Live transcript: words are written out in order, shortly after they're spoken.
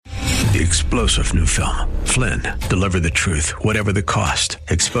the explosive new film, Flynn, Deliver the Truth, Whatever the Cost,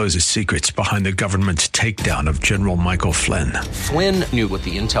 exposes secrets behind the government's takedown of General Michael Flynn. Flynn knew what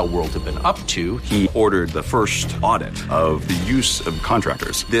the intel world had been up to. He ordered the first audit of the use of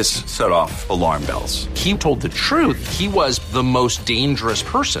contractors. This set off alarm bells. He told the truth. He was the most dangerous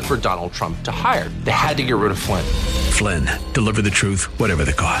person for Donald Trump to hire. They had to get rid of Flynn. Flynn, Deliver the Truth, Whatever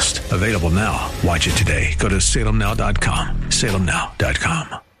the Cost. Available now. Watch it today. Go to salemnow.com.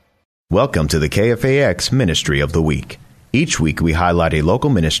 salemnow.com. Welcome to the KFAX Ministry of the Week. Each week we highlight a local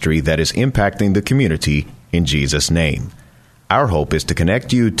ministry that is impacting the community in Jesus' name. Our hope is to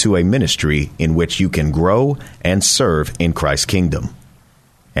connect you to a ministry in which you can grow and serve in Christ's kingdom.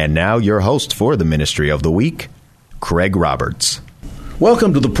 And now your host for the Ministry of the Week, Craig Roberts.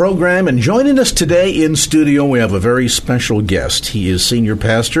 Welcome to the program, and joining us today in studio, we have a very special guest. He is Senior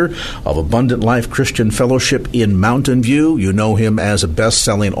Pastor of Abundant Life Christian Fellowship in Mountain View. You know him as a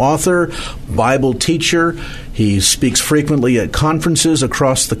best-selling author, Bible teacher. He speaks frequently at conferences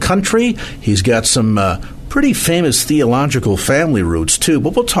across the country. He's got some pretty famous theological family roots, too,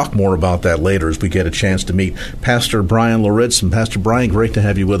 but we'll talk more about that later as we get a chance to meet Pastor Bryan Loritts. And Pastor Bryan, great to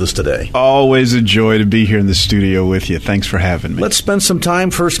have you with us today. Always a joy to be here in the studio with you. Thanks for having me. Let's spend some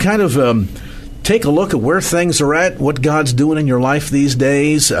time first kind of take a look at where things are at, what God's doing in your life these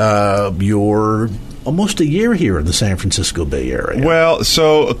days. You're almost a year here in the San Francisco Bay Area. Well,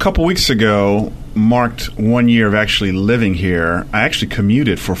 so a couple weeks ago marked 1 year of actually living here. I actually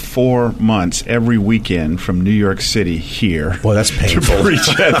commuted for 4 months every weekend from New York City here. Boy, that's painful. To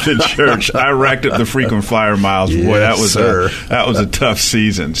preach at the church. I racked up the frequent flyer miles. Yes, boy, that was sir. a tough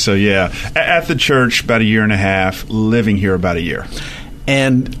season. So yeah, at the church about a year and a half, living here about a year.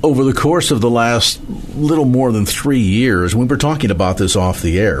 And over the course of the last little more than 3 years, we were talking about this off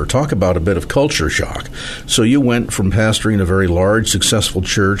the air, talk about a bit of culture shock. So you went from pastoring a very large, successful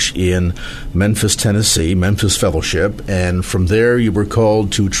church in Memphis, Tennessee, Memphis Fellowship, and from there you were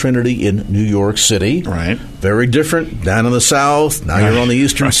called to Trinity in New York City. Right. Very different, down in the South. Now you're on the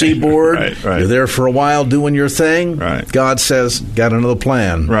Eastern Seaboard. Right. You're there for a while doing your thing. Right. God says, got another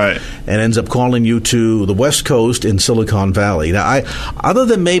plan. Right. And ends up calling you to the West Coast in Silicon Valley. Now, other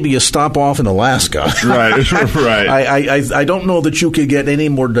than maybe a stop off in Alaska, right. I don't know that you could get any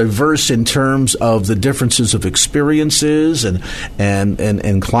more diverse in terms of the differences of experiences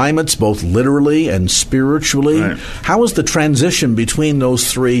and climates, both literally and spiritually. Right. How has the transition between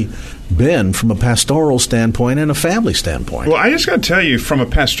those three been from a pastoral standpoint and a family standpoint? Well, I just got to tell you, from a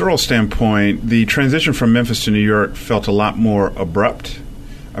pastoral standpoint, the transition from Memphis to New York felt a lot more abrupt.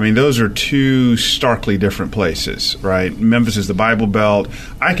 I mean, those are two starkly different places, right? Memphis is the Bible Belt.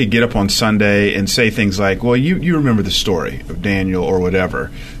 I could get up on Sunday and say things like, well, you remember the story of Daniel or whatever.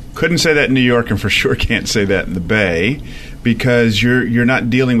 Couldn't say that in New York, and for sure can't say that in the Bay, because you're not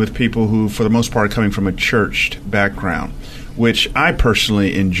dealing with people who, for the most part, are coming from a churched background, which I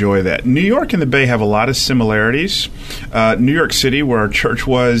personally enjoy that. New York and the Bay have a lot of similarities. New York City, where our church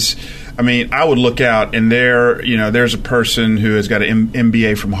was, I mean, I would look out and there's a person who has got an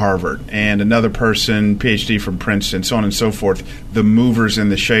MBA from Harvard and another person, PhD from Princeton, so on and so forth, the movers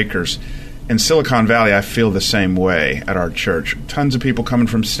and the shakers. In Silicon Valley, I feel the same way at our church. Tons of people coming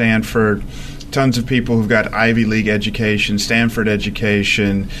from Stanford, tons of people who've got Ivy League education, Stanford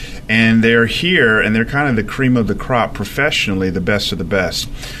education, and they're here, and they're kind of the cream of the crop professionally, the best of the best.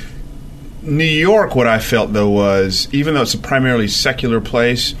 New York, what I felt, though, was, even though it's a primarily secular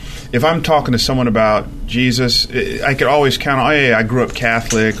place, if I'm talking to someone about Jesus, I could always count on, hey, I grew up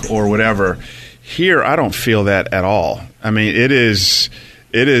Catholic or whatever. Here, I don't feel that at all. I mean, it is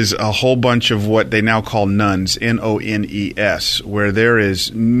a whole bunch of what they now call nuns, N-O-N-E-S, where there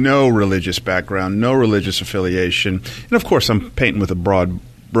is no religious background, no religious affiliation. And, of course, I'm painting with a broad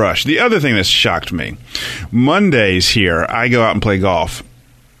brush. The other thing that shocked me, Mondays here, I go out and play golf.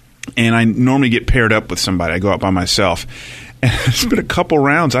 And I normally get paired up with somebody. I go out by myself. And it's been a couple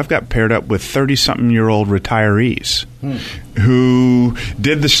rounds. I've got paired up with 30-something-year-old retirees who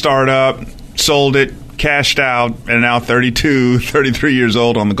did the startup, sold it, cashed out, and are now 32, 33 years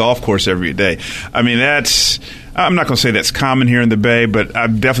old on the golf course every day. I mean, I'm not going to say that's common here in the Bay, but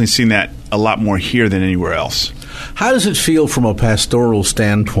I've definitely seen that a lot more here than anywhere else. How does it feel from a pastoral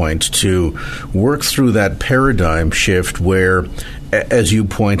standpoint to work through that paradigm shift where, as you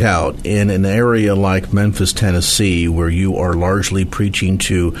point out, in an area like Memphis, Tennessee, where you are largely preaching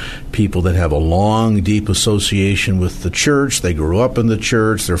to people that have a long, deep association with the church, they grew up in the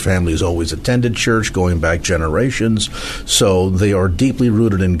church, their families always attended church, going back generations, so they are deeply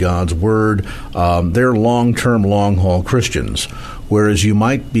rooted in God's Word. They're long-term, long-haul Christians. whereas you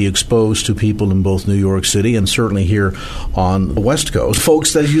might be exposed to people in both New York City and certainly here on the West Coast,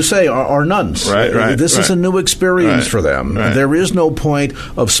 folks that, as you say, are nuns. Right. This is a new experience for them. Right. There is no point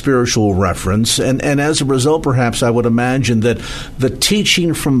of spiritual reference, and as a result, perhaps I would imagine that the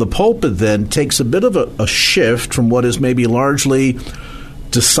teaching from the pulpit then takes a bit of a shift from what is maybe largely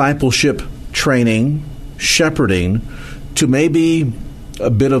discipleship training, shepherding, to maybe a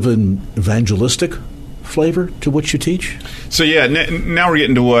bit of an evangelistic flavor to what you teach? So now we're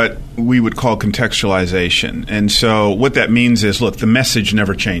getting to what we would call contextualization. And so what that means is, look, the message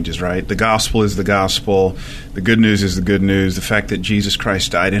never changes, right? The gospel is the gospel. The good news is the good news. The fact that Jesus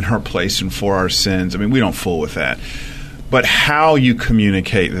Christ died in our place and for our sins. I mean, we don't fool with that. But how you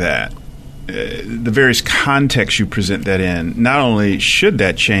communicate that, the various contexts you present that in, not only should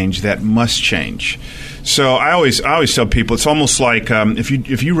that change, that must change. So I always tell people, it's almost like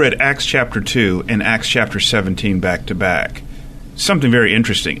if you read Acts chapter 2 and Acts chapter 17 back to back, something very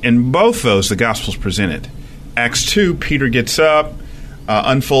interesting. In both those, the gospel's presented. Acts 2, Peter gets up,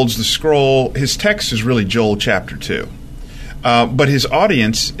 unfolds the scroll. His text is really Joel chapter 2. But his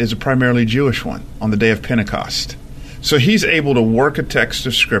audience is a primarily Jewish one on the day of Pentecost. So he's able to work a text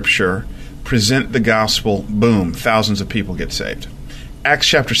of Scripture, present the gospel, boom, thousands of people get saved. Acts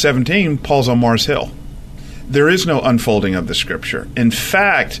chapter 17, Paul's on Mars Hill. There is no unfolding of the Scripture. In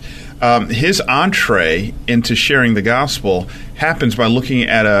fact, his entree into sharing the gospel happens by looking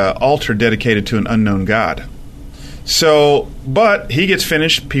at an altar dedicated to an unknown God. So, but he gets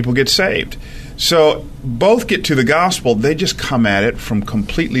finished, people get saved. So both get to the gospel, they just come at it from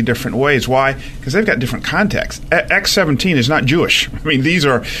completely different ways. Why? Because they've got different contexts. Acts 17 is not Jewish. I mean, these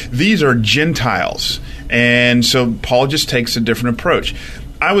are Gentiles. And so Paul just takes a different approach.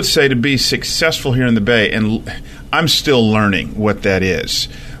 I would say to be successful here in the Bay, and I'm still learning what that is,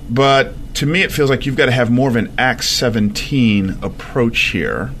 but to me it feels like you've got to have more of an Acts 17 approach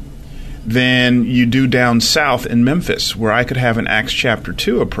here than you do down south in Memphis, where I could have an Acts chapter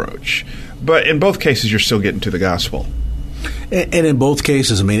 2 approach. But in both cases, you're still getting to the gospel. And in both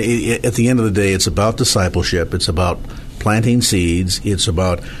cases, I mean, at the end of the day, it's about discipleship. It's about planting seeds. It's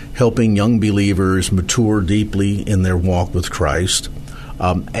about helping young believers mature deeply in their walk with Christ.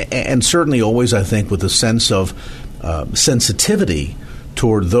 And certainly always, I think, with a sense of sensitivity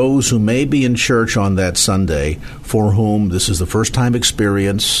toward those who may be in church on that Sunday for whom this is the first-time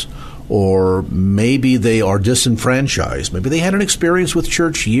experience, or maybe they are disenfranchised. Maybe they had an experience with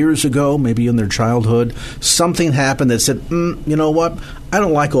church years ago, maybe in their childhood. Something happened that said, you know what, I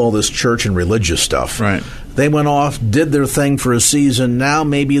don't like all this church and religious stuff. Right. They went off, did their thing for a season. Now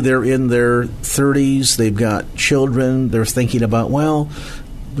maybe they're in their 30s. They've got children. They're thinking about, well,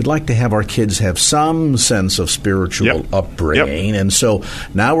 we'd like to have our kids have some sense of spiritual upbringing. And so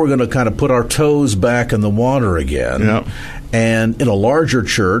now we're going to kind of put our toes back in the water again. Yep. And in a larger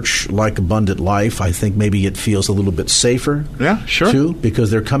church like Abundant Life, I think maybe it feels a little bit safer. Yeah, sure. Too, because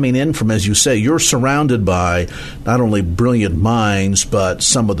they're coming in from, as you say, you're surrounded by not only brilliant minds, but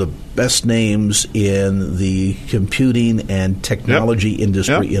some of the best names in the computing and technology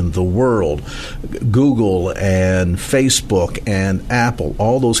industry in the world. Google and Facebook and Apple,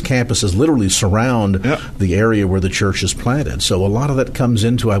 all those campuses literally surround the area where the church is planted. So a lot of that comes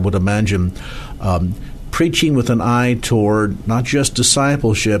into, I would imagine, preaching with an eye toward not just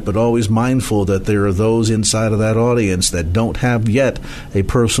discipleship, but always mindful that there are those inside of that audience that don't have yet a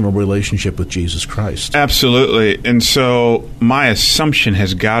personal relationship with Jesus Christ. Absolutely. And so my assumption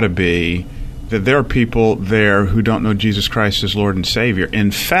has got to be that there are people there who don't know Jesus Christ as Lord and Savior. In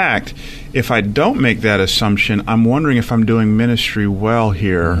fact, if I don't make that assumption, I'm wondering if I'm doing ministry well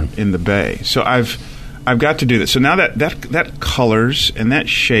here in the Bay. So I've got to do that. So now that colors and that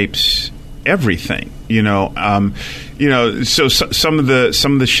shapes everything, So some of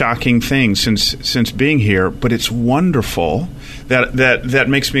the shocking things since being here, but it's wonderful that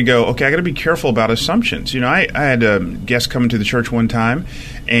makes me go, okay, I got to be careful about assumptions. I had a guest come into the church one time,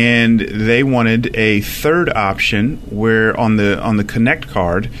 and they wanted a third option where on the Connect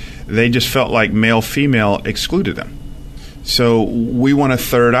card they just felt like male female excluded them. So we want a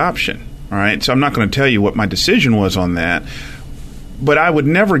third option. All right, so I'm not going to tell you what my decision was on that. But I would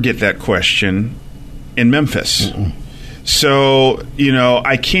never get that question in Memphis. So,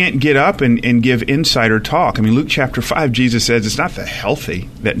 I can't get up and give insider talk. I mean, Luke chapter 5, Jesus says it's not the healthy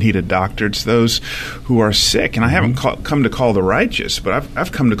that need a doctor, it's those who are sick. And I haven't come to call the righteous, but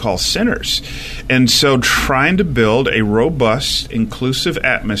I've come to call sinners. And so trying to build a robust, inclusive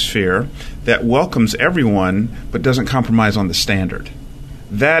atmosphere that welcomes everyone but doesn't compromise on the standard,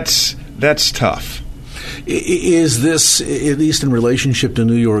 that's tough. Is this, at least in relationship to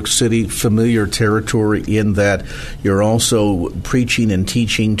New York City, familiar territory in that you're also preaching and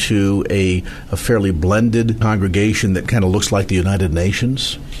teaching to a fairly blended congregation that kind of looks like the United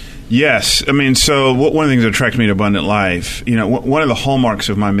Nations? Yes. I mean, so one of the things that attracted me to Abundant Life, one of the hallmarks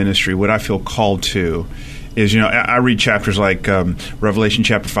of my ministry, what I feel called to, is, I read chapters like Revelation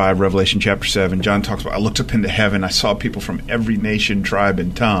chapter 5, Revelation chapter 7. John talks about, I looked up into heaven, I saw people from every nation, tribe,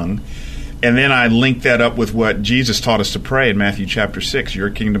 and tongue. And then I link that up with what Jesus taught us to pray in Matthew chapter 6, your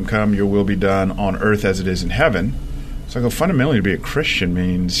kingdom come, your will be done on earth as it is in heaven. So I go, fundamentally, to be a Christian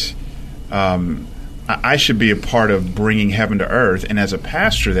means I should be a part of bringing heaven to earth. And as a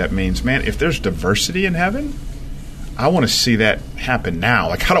pastor, that means, man, if there's diversity in heaven, I want to see that happen now.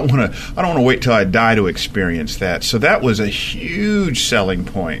 Like I don't want to wait till I die to experience that. So that was a huge selling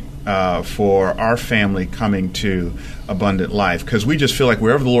point for our family coming to Abundant Life, because we just feel like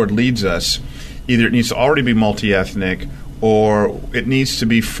wherever the Lord leads us, either it needs to already be multi-ethnic or it needs to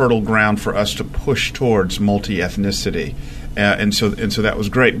be fertile ground for us to push towards multi-ethnicity. And so that was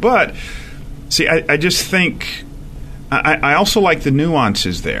great. But see, I just think I also like the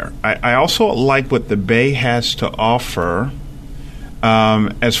nuances there. I also like what the Bay has to offer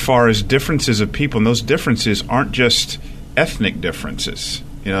as far as differences of people. And those differences aren't just ethnic differences.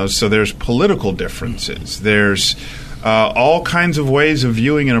 So there's political differences. There's all kinds of ways of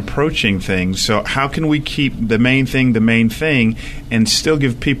viewing and approaching things. So how can we keep the main thing and still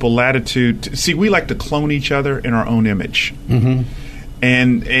give people latitude? See, we like to clone each other in our own image. Mm-hmm.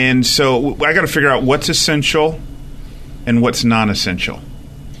 And so I got to figure out what's essential and what's non-essential.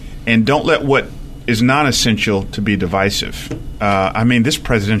 And don't let what is non-essential to be divisive. This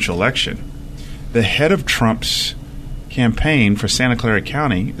presidential election, the head of Trump's campaign for Santa Clara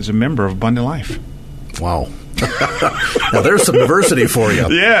County is a member of Abundant Life. Wow. Now, there's some diversity for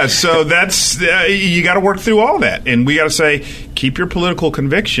you. Yeah, so that's you got to work through all that. And we got to say, keep your political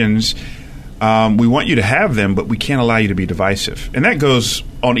convictions. We want you to have them, but we can't allow you to be divisive. And that goes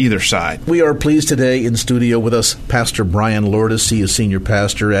on either side. We are pleased today in studio with us, Pastor Bryan Loritts. He is senior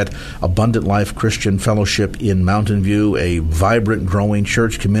pastor at Abundant Life Christian Fellowship in Mountain View, a vibrant, growing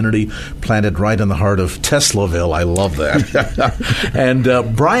church community planted right in the heart of Teslaville. I love that.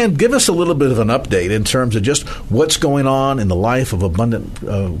 And Bryan, give us a little bit of an update in terms of just what's going on in the life of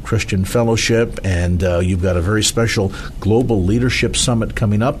Abundant Christian Fellowship. And you've got a very special Global Leadership Summit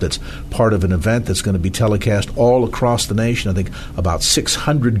coming up that's part of an event that's going to be telecast all across the nation. I think about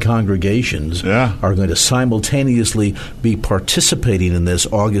 600 congregations are going to simultaneously be participating in this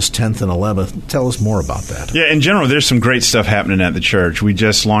August 10th and 11th. Tell us more about that. Yeah, in general, there's some great stuff happening at the church. We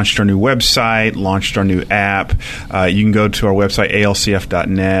just launched our new website, launched our new app. You can go to our website,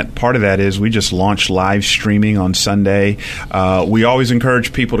 alcf.net. Part of that is we just launched live streaming on Sunday. We always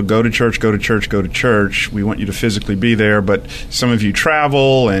encourage people to go to church. We want you to physically be there, but some of you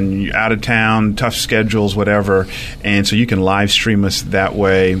travel and you're out of town, tough schedules, whatever, and so you can live stream us that way.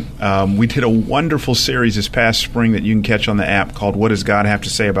 We did a wonderful series this past spring that you can catch on the app called What Does God Have to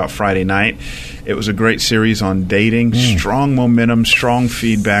Say About Friday Night? It was a great series on dating, strong momentum, strong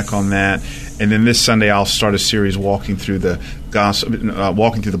feedback on that. And then this Sunday I'll start a series walking through the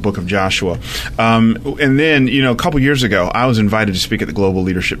book of Joshua. And then, a couple years ago, I was invited to speak at the Global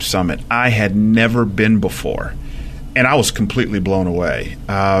Leadership Summit. I had never been before. And I was completely blown away.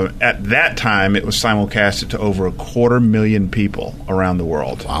 At that time, it was simulcasted to over 250,000 people around the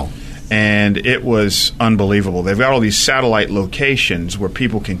world. Wow. And it was unbelievable. They've got all these satellite locations where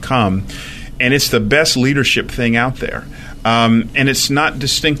people can come, and it's the best leadership thing out there. And it's not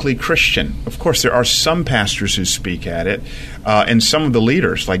distinctly Christian. Of course, there are some pastors who speak at it, and some of the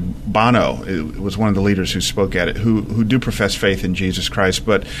leaders, like Bono, was one of the leaders who spoke at it, who do profess faith in Jesus Christ.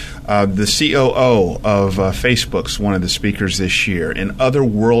 But the COO of Facebook's one of the speakers this year, and other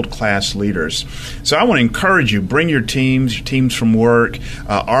world-class leaders. So I want to encourage you, bring your teams from work.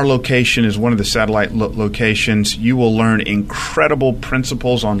 Our location is one of the satellite locations. You will learn incredible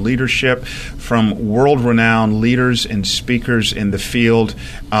principles on leadership from world-renowned leaders and speakers in the field.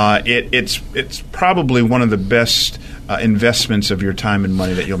 It's probably one of the best investments of your time and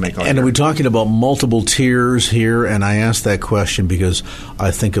money that you'll make all year. And we're talking about multiple tiers here, and I ask that question because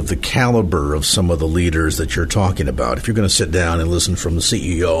I think of the caliber of some of the leaders that you're talking about. If you're going to sit down and listen from the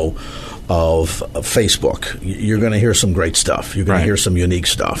CEO of Facebook, you're going to hear some great stuff. You're going to hear some unique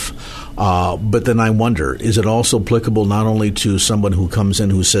stuff. But then I wonder, is it also applicable not only to someone who comes in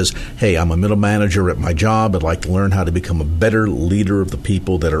who says, hey, I'm a middle manager at my job, I'd like to learn how to become a better leader of the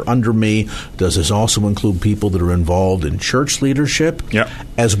people that are under me? Does this also include people that are involved in church leadership? Yep.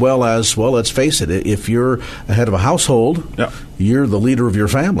 As well as, well, let's face it, if you're a head of a household, you're the leader of your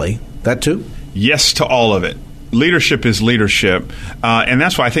family. That too? Yes to all of it. Leadership is leadership, and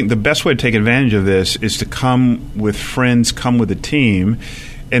that's why I think the best way to take advantage of this is to come with friends, come with a team,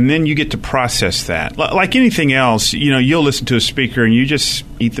 and then you get to process that. Like anything else, you'll listen to a speaker and you just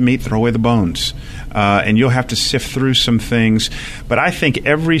eat the meat, throw away the bones. And you'll have to sift through some things. But I think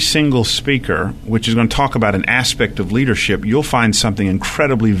every single speaker, which is going to talk about an aspect of leadership, you'll find something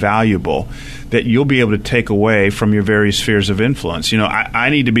incredibly valuable that you'll be able to take away from your various spheres of influence. I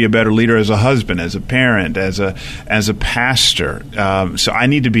need to be a better leader as a husband, as a parent, as a pastor. So I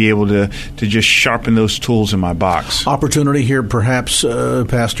need to be able to just sharpen those tools in my box. Opportunity here, perhaps,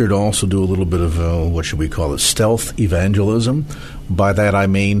 Pastor, to also do a little bit of, what should we call it, stealth evangelism. By that I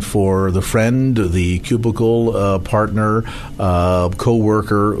mean for the friend, the cubicle partner,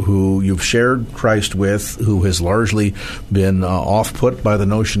 co-worker who you've shared Christ with, who has largely been off-put by the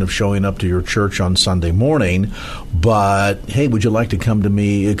notion of showing up to your church on Sunday morning. But, hey, would you like to come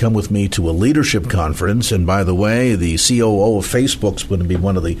with me to a leadership conference? And by the way, the COO of Facebook's going to be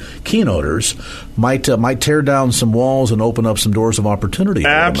one of the keynoters. Might tear down some walls and open up some doors of opportunity.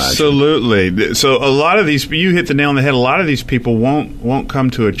 Absolutely. So a lot of these, you hit the nail on the head, a lot of these people won't come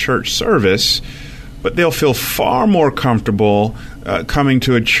to a church service, but they'll feel far more comfortable coming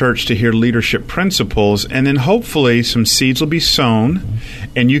to a church to hear leadership principles, and then hopefully some seeds will be sown,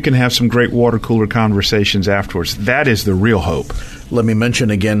 and you can have some great water cooler conversations afterwards. That is the real hope. Let me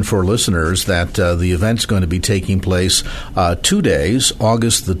mention again for listeners that the event's going to be taking place 2 days,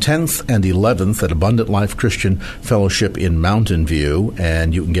 August the 10th and 11th at Abundant Life Christian Fellowship in Mountain View,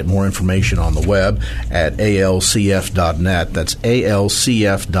 and you can get more information on the web at alcf.net. That's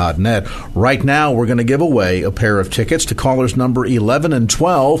alcf.net. Right now, we're going to give away a pair of tickets to callers number 11 and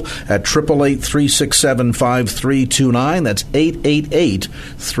 12 at 888-367-5329. That's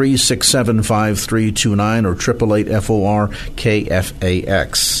 888-367-5329 or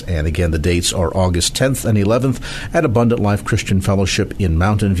 888-FORKFAX. And again, the dates are August 10th and 11th at Abundant Life Christian Fellowship in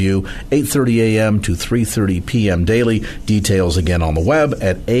Mountain View, 8:30 a.m. to 3:30 p.m. daily. Details again on the web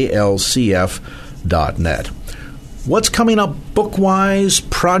at alcf.net. What's coming up book-wise,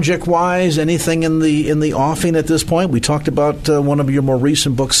 project-wise, anything in the offing at this point? We talked about one of your more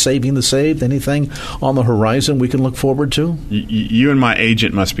recent books, Saving the Saved. Anything on the horizon we can look forward to? You and my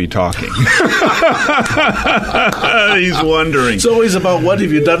agent must be talking. He's wondering. It's always about what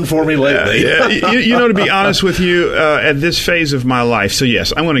have you done for me lately. Yeah. To be honest with you, at this phase of my life, so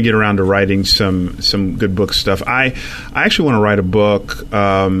yes, I'm going to get around to writing some good book stuff. I actually want to write a book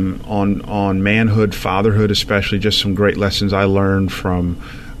on manhood, fatherhood especially, just some great lessons I learned from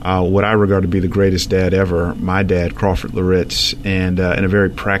what I regard to be the greatest dad ever, my dad, Crawford Loritts, and in a very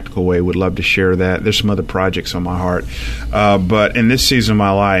practical way would love to share that. There's some other projects on my heart. But in this season of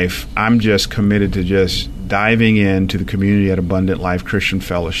my life, I'm just committed to just diving into the community at Abundant Life Christian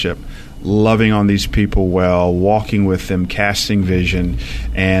Fellowship, loving on these people well, walking with them, casting vision,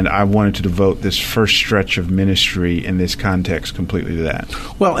 and I wanted to devote this first stretch of ministry in this context completely to that.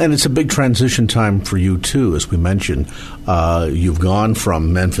 Well, and it's a big transition time for you, too, as we mentioned. You've gone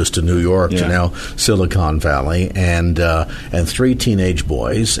from Memphis to New York to now Silicon Valley, and 3 teenage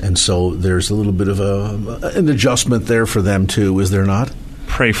boys, and so there's a little bit of an adjustment there for them, too, is there not?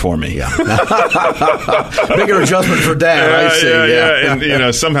 Pray for me. Yeah. Bigger adjustment for Dad, I see. Yeah.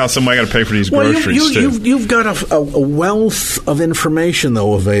 And, somehow somebody got to pay for these groceries, too. You've got a wealth of information,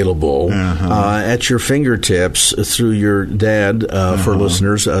 though, available at your fingertips through your dad, for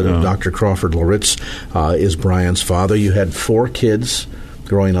listeners. Dr. Crawford Loritts is Bryan's father. You had 4 kids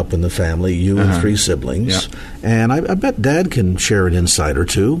growing up in the family, you and 3 siblings. Yeah. And I bet Dad can share an insight or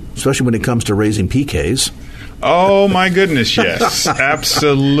two, especially when it comes to raising PKs. Oh, my goodness, yes.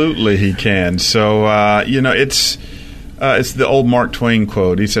 Absolutely he can. So, it's the old Mark Twain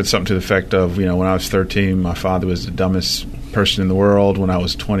quote. He said something to the effect of, when I was 13, my father was the dumbest person in the world. When I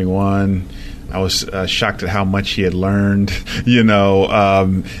was 21, I was shocked at how much he had learned.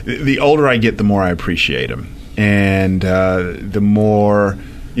 The older I get, the more I appreciate him. And the more,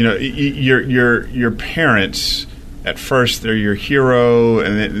 your parents, at first they're your hero,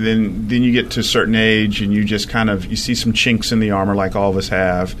 and then you get to a certain age and you just you see some chinks in the armor like all of us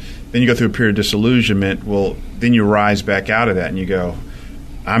have. Then you go through a period of disillusionment. Well, then you rise back out of that and you go,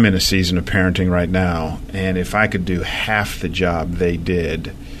 I'm in a season of parenting right now, and if I could do half the job they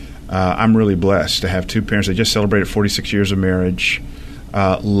did, I'm really blessed to have 2 parents that just celebrated 46 years of marriage,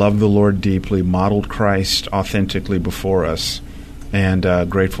 loved the Lord deeply, modeled Christ authentically before us, and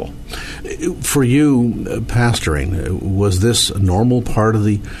grateful. For you, pastoring, was this a normal part of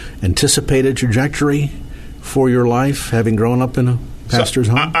the anticipated trajectory for your life, having grown up in a pastor's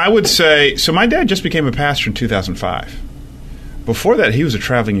home? I would say, so my dad just became a pastor in 2005. Before that, he was a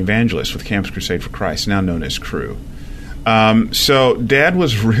traveling evangelist with Campus Crusade for Christ, now known as Cru. So Dad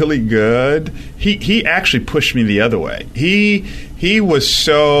was really good. He actually pushed me the other way. He was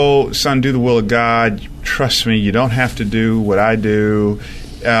so, son, do the will of God. Trust me, you don't have to do what I do.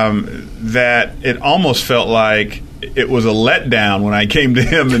 That it almost felt like it was a letdown when I came to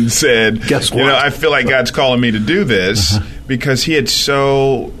him and said, "Guess what? I feel like God's calling me to do this," because he had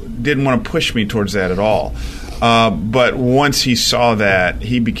didn't want to push me towards that at all. But once he saw that,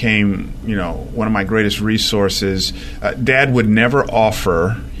 he became, one of my greatest resources. Dad would never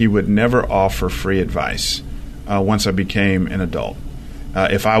offer free advice once I became an adult.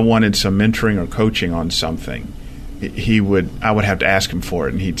 If I wanted some mentoring or coaching on something, I would have to ask him for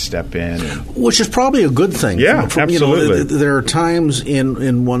it, and he'd step in. Which is probably a good thing. Yeah, absolutely. There are times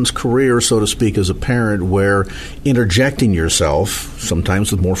in one's career, so to speak, as a parent, where interjecting yourself,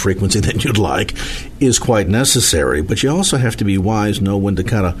 sometimes with more frequency than you'd like, is quite necessary. But you also have to be wise, know when to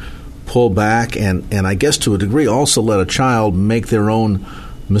kind of pull back, and I guess to a degree also let a child make their own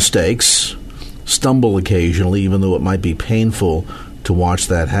mistakes, stumble occasionally, even though it might be painful to watch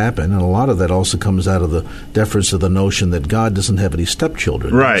that happen. And a lot of that also comes out of the deference of the notion that God doesn't have any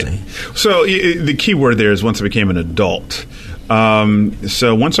stepchildren. Right. So the key word there is once I became an adult.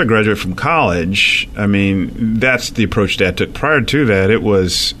 So once I graduated from college, that's the approach Dad took. Prior to that, it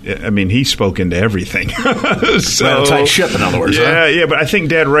was, he spoke into everything. So tight ship, in other words. Yeah, but I think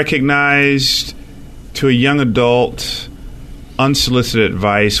Dad recognized to a young adult, unsolicited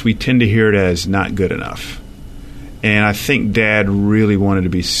advice, we tend to hear it as not good enough. And I think Dad really wanted to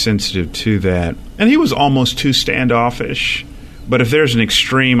be sensitive to that. And he was almost too standoffish. But if there's an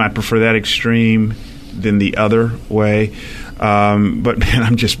extreme, I prefer that extreme than the other way. But, man,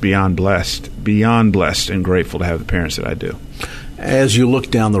 I'm just beyond blessed and grateful to have the parents that I do. As you look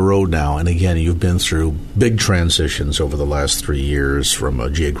down the road now, and again, you've been through big transitions over the last 3 years from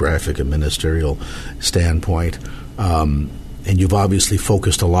a geographic and ministerial standpoint, and you've obviously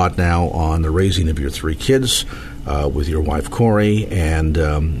focused a lot now on the raising of your 3 kids, with your wife Corey, and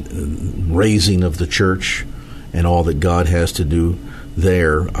raising of the church and all that God has to do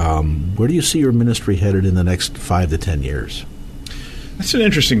there. Where do you see your ministry headed in the next 5 to 10 years? That's an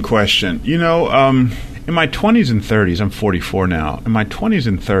interesting question. In my 20s and 30s, I'm 44 now. In my 20s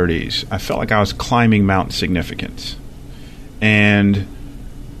and 30s, I felt like I was climbing Mount Significance. And,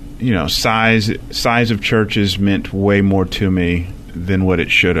 size of churches meant way more to me than what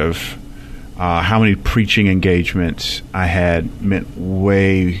it should have. How many preaching engagements I had meant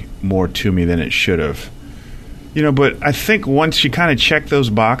way more to me than it should have. But I think once you kind of check those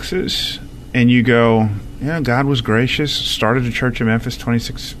boxes and you go, God was gracious, started a church in Memphis,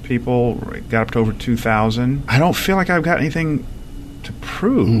 26 people, got up to over 2,000. I don't feel like I've got anything to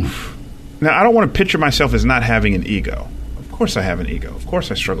prove. Now, I don't want to picture myself as not having an ego. Of course I have an ego. Of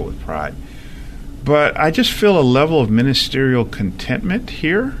course I struggle with pride. But I just feel a level of ministerial contentment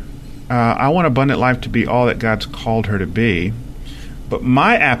here. I want Abundant Life to be all that God's called her to be. But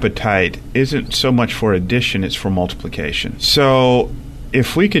my appetite isn't so much for addition, it's for multiplication. So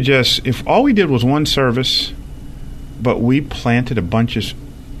if all we did was one service, but we planted a bunch of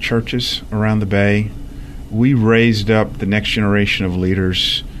churches around the Bay, we raised up the next generation of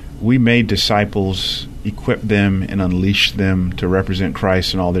leaders, we made disciples, equipped them, and unleashed them to represent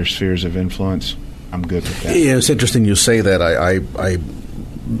Christ in all their spheres of influence, I'm good with that. Yeah, it's interesting you say that.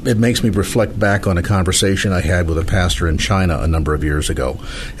 It makes me reflect back on a conversation I had with a pastor in China a number of years ago.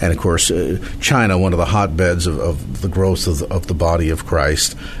 And, of course, China, one of the hotbeds of the growth of the body of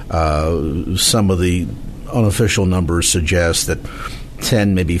Christ. Some of the unofficial numbers suggest that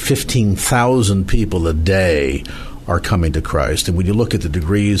 10, maybe 15,000 people a day are coming to Christ. And when you look at the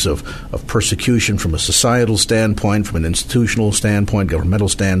degrees of persecution from a societal standpoint, from an institutional standpoint, governmental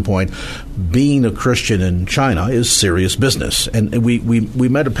standpoint, being a Christian in China is serious business. And we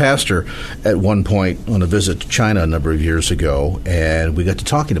met a pastor at one point on a visit to China a number of years ago, and we got to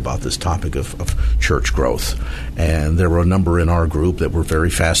talking about this topic of church growth. And there were a number in our group that were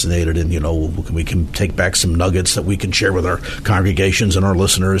very fascinated, and, we can take back some nuggets that we can share with our congregations and our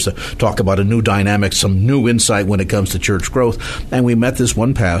listeners to talk about a new dynamic, some new insight when it comes to church growth. And we met this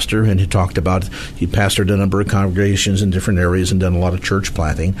one pastor, and he talked about, he pastored a number of congregations in different areas and done a lot of church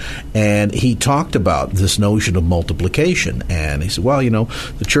planting. And he talked about this notion of multiplication. And he said, well,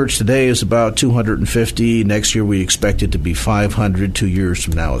 the church today is about 250. Next year we expect it to be 500. 2 years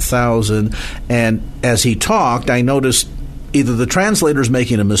from now, 1,000. And as he talked, I noticed either the translator's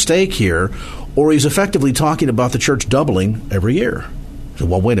making a mistake here, or he's effectively talking about the church doubling every year. So,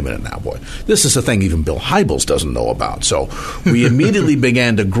 well, wait a minute now, boy. This is a thing even Bill Hybels doesn't know about. So we immediately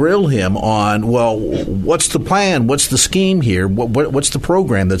began to grill him on, well, what's the plan? What's the scheme here? What's the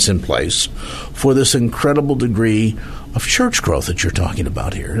program that's in place for this incredible degree of church growth that you're talking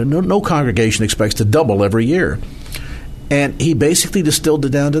about here? No congregation expects to double every year. And he basically distilled it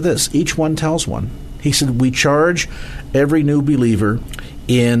down to this. Each one tells one. He said, we charge every new believer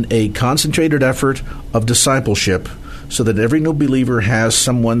in a concentrated effort of discipleship so that every new believer has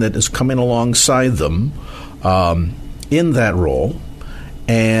someone that is coming alongside them in that role.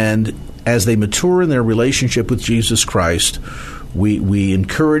 And as they mature in their relationship with Jesus Christ, we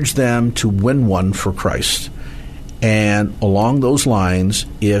encourage them to win one for Christ. And along those lines,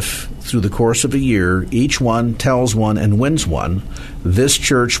 if through the course of a year, each one tells one and wins one, this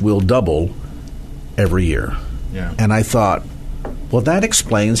church will double every year. Yeah. And I thought, well, that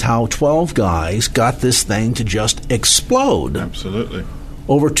explains how 12 guys got this thing to just explode. Absolutely.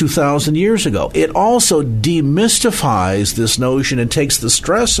 Over 2,000 years ago. It also demystifies this notion and takes the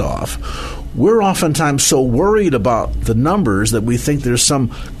stress off. We're oftentimes so worried about the numbers that we think there's some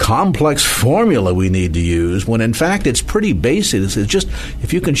complex formula we need to use, when in fact it's pretty basic. It's just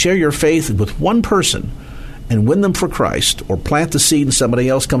if you can share your faith with one person and win them for Christ, or plant the seed and somebody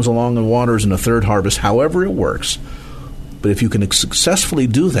else comes along and waters in a third harvest, however it works. But if you can successfully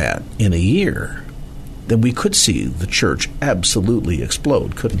do that in a year, then we could see the church absolutely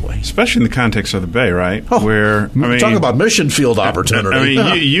explode, couldn't we? Especially in the context of the Bay, right? Oh, where talk about mission field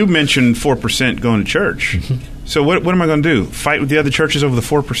opportunity. You mentioned 4% going to church. So what am I going to do? Fight with the other churches over the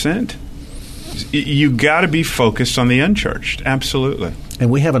 4%? You got to be focused on the unchurched. Absolutely. And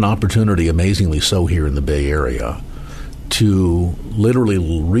we have an opportunity, amazingly so, here in the Bay Area, to literally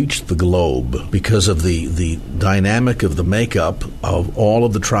reach the globe because of the dynamic of the makeup of all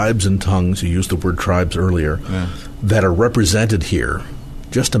of the tribes and tongues, you used the word tribes earlier, that are represented here.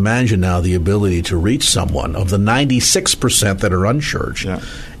 Just imagine now the ability to reach someone of the 96% that are unchurched,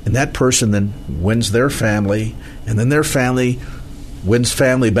 and that person then wins their family, and then their family wins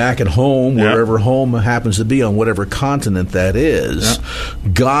family back at home, wherever home happens to be on whatever continent that is.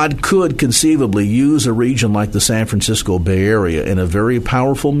 God could conceivably use a region like the San Francisco Bay Area in a very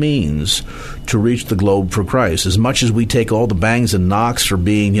powerful means to reach the globe for Christ. As much as we take all the bangs and knocks for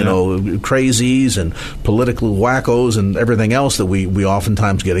being, crazies and political wackos and everything else that we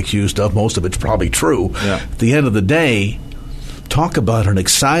oftentimes get accused of, most of it's probably true. At the end of the day, talk about an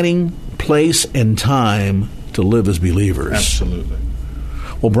exciting place and time to live as believers. Absolutely.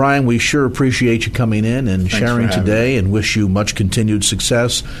 Well, Bryan, we sure appreciate you coming in and sharing today, and wish you much continued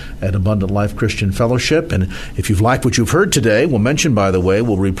success at Abundant Life Christian Fellowship. And if you've liked what you've heard today, we'll mention, by the way,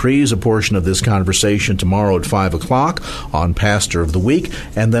 we'll reprise a portion of this conversation tomorrow at 5 o'clock on Pastor of the Week,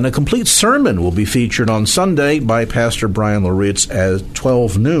 and then a complete sermon will be featured on Sunday by Pastor Bryan Loritts at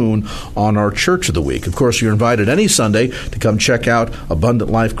 12 noon on our Church of the Week. Of course, you're invited any Sunday to come check out Abundant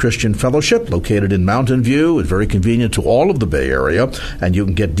Life Christian Fellowship, located in Mountain View. It's very convenient to all of the Bay Area, and you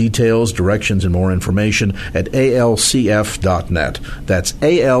can get details, directions, and more information at alcf.net. That's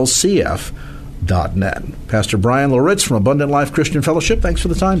alcf.net. Pastor Bryan Loritts from Abundant Life Christian Fellowship, thanks for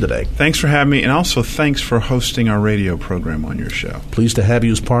the time today. Thanks for having me, and also thanks for hosting our radio program on your show. Pleased to have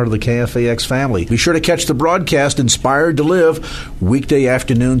you as part of the KFAX family. Be sure to catch the broadcast Inspired to Live weekday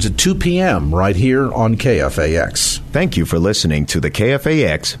afternoons at 2 p.m. right here on KFAX. Thank you for listening to the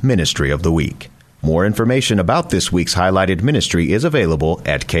KFAX Ministry of the Week. More information about this week's highlighted ministry is available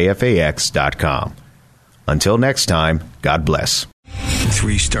at kfax.com. Until next time, God bless.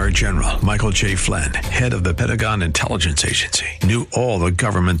 3-star General Michael J. Flynn, head of the Pentagon Intelligence Agency, knew all the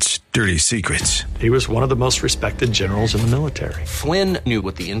government's dirty secrets. He was one of the most respected generals in the military. Flynn knew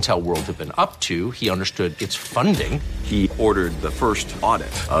what the intel world had been up to. He understood its funding. He ordered the first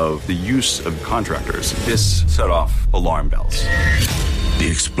audit of the use of contractors. This set off alarm bells. The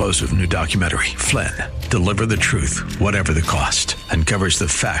explosive new documentary, Flynn, Deliver the Truth, Whatever the Cost, uncovers the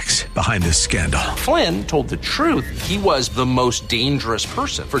facts behind this scandal. Flynn told the truth. He was the most dangerous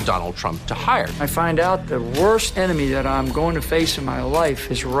person for Donald Trump to hire. I find out the worst enemy that I'm going to face in my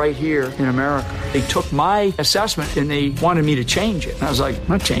life is right here in America. They took my assessment and they wanted me to change it. And I was like, I'm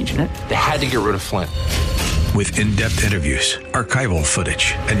not changing it. They had to get rid of Flynn. With in-depth interviews, archival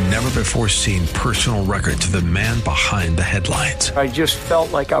footage, and never-before-seen personal records of the man behind the headlines. I just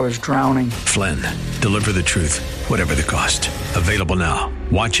felt like I was drowning. Flynn, Deliver the Truth, Whatever the Cost. Available now.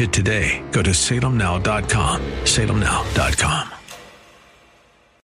 Watch it today. Go to salemnow.com. salemnow.com.